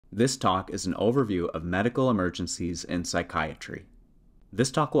This talk is an overview of medical emergencies in psychiatry. This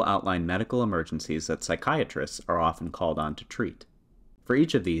talk will outline medical emergencies that psychiatrists are often called on to treat. For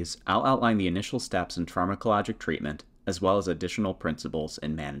each of these, I'll outline the initial steps in pharmacologic treatment as well as additional principles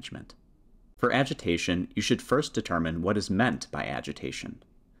in management. For agitation, you should first determine what is meant by agitation.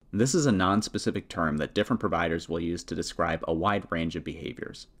 This is a non-specific term that different providers will use to describe a wide range of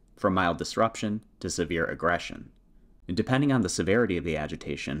behaviors, from mild disruption to severe aggression. And depending on the severity of the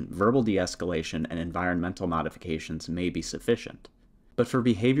agitation, verbal de-escalation and environmental modifications may be sufficient. But for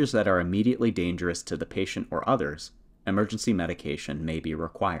behaviors that are immediately dangerous to the patient or others, emergency medication may be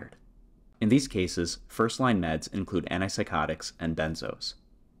required. In these cases, first-line meds include antipsychotics and benzos.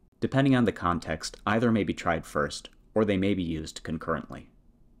 Depending on the context, either may be tried first, or they may be used concurrently.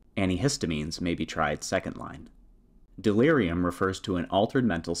 Antihistamines may be tried second line. Delirium refers to an altered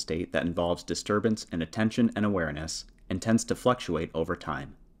mental state that involves disturbance in attention and awareness and tends to fluctuate over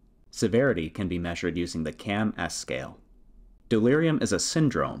time. Severity can be measured using the CAM-S scale. Delirium is a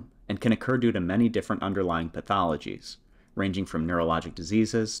syndrome and can occur due to many different underlying pathologies, ranging from neurologic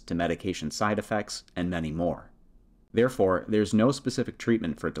diseases to medication side effects and many more. Therefore, there's no specific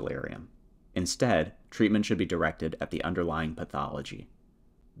treatment for delirium. Instead, treatment should be directed at the underlying pathology.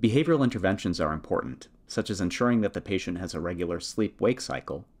 Behavioral interventions are important, such as ensuring that the patient has a regular sleep-wake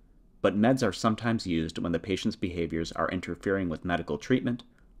cycle, but meds are sometimes used when the patient's behaviors are interfering with medical treatment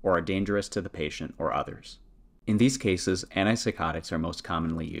or are dangerous to the patient or others. In these cases, antipsychotics are most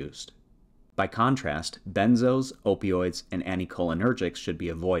commonly used. By contrast, benzos, opioids, and anticholinergics should be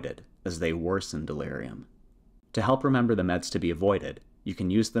avoided, as they worsen delirium. To help remember the meds to be avoided, you can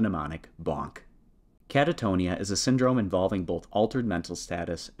use the mnemonic BONK. Catatonia is a syndrome involving both altered mental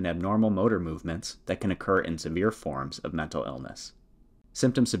status and abnormal motor movements that can occur in severe forms of mental illness.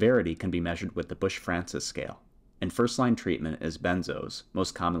 Symptom severity can be measured with the Bush-Francis scale, and first-line treatment is benzos,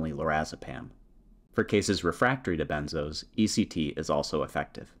 most commonly lorazepam. For cases refractory to benzos, ECT is also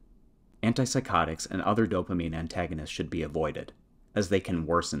effective. Antipsychotics and other dopamine antagonists should be avoided, as they can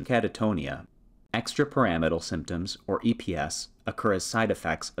worsen catatonia. Extrapyramidal symptoms, or EPS, occur as side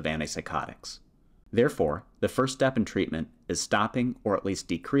effects of antipsychotics. Therefore, the first step in treatment is stopping or at least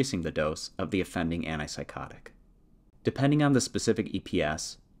decreasing the dose of the offending antipsychotic. Depending on the specific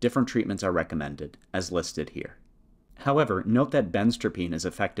EPS, different treatments are recommended, as listed here. However, note that benztropine is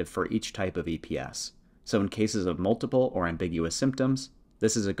effective for each type of EPS, so in cases of multiple or ambiguous symptoms,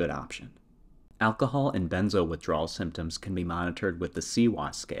 this is a good option. Alcohol and benzo withdrawal symptoms can be monitored with the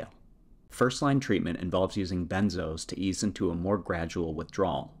CWAS scale. First-line treatment involves using benzos to ease into a more gradual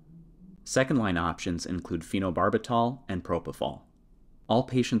withdrawal. Second-line options include phenobarbital and propofol. All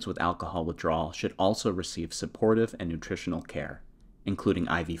patients with alcohol withdrawal should also receive supportive and nutritional care, including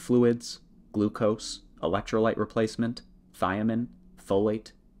IV fluids, glucose, electrolyte replacement, thiamine,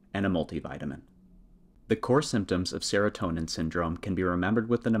 folate, and a multivitamin. The core symptoms of serotonin syndrome can be remembered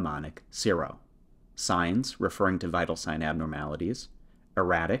with the mnemonic SERO. Signs referring to vital sign abnormalities,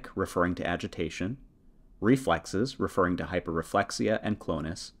 erratic referring to agitation, reflexes referring to hyperreflexia and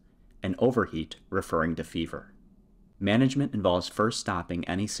clonus, and overheat referring to fever. Management involves first stopping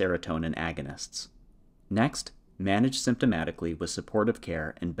any serotonin agonists. Next, manage symptomatically with supportive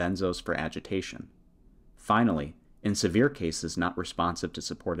care and benzos for agitation. Finally, in severe cases not responsive to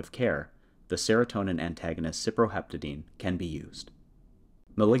supportive care, the serotonin antagonist cyproheptadine can be used.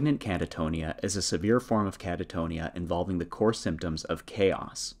 Malignant catatonia is a severe form of catatonia involving the core symptoms of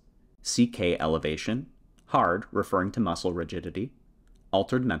chaos, CK elevation, hard referring to muscle rigidity,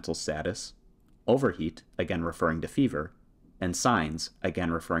 altered mental status, overheat, again referring to fever, and signs,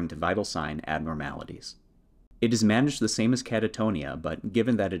 again referring to vital sign abnormalities. It is managed the same as catatonia, but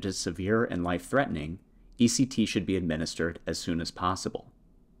given that it is severe and life-threatening, ECT should be administered as soon as possible.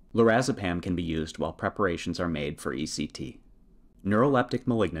 Lorazepam can be used while preparations are made for ECT. Neuroleptic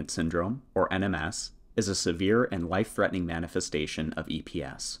malignant syndrome, or NMS, is a severe and life-threatening manifestation of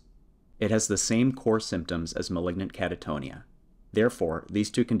EPS. It has the same core symptoms as malignant catatonia. Therefore,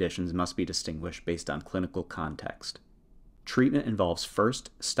 these two conditions must be distinguished based on clinical context. Treatment involves first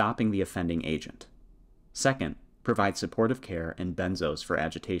stopping the offending agent. Second, provide supportive care and benzos for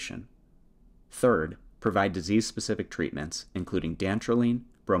agitation. Third, provide disease-specific treatments, including dantrolene,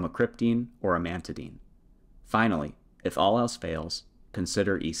 bromocriptine, or amantadine. Finally, if all else fails,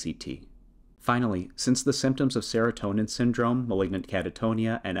 consider ECT. Finally, since the symptoms of serotonin syndrome, malignant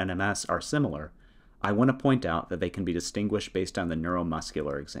catatonia, and NMS are similar, I want to point out that they can be distinguished based on the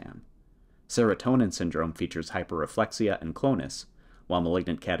neuromuscular exam. Serotonin syndrome features hyperreflexia and clonus, while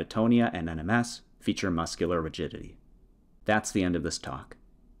malignant catatonia and NMS feature muscular rigidity. That's the end of this talk.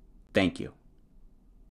 Thank you.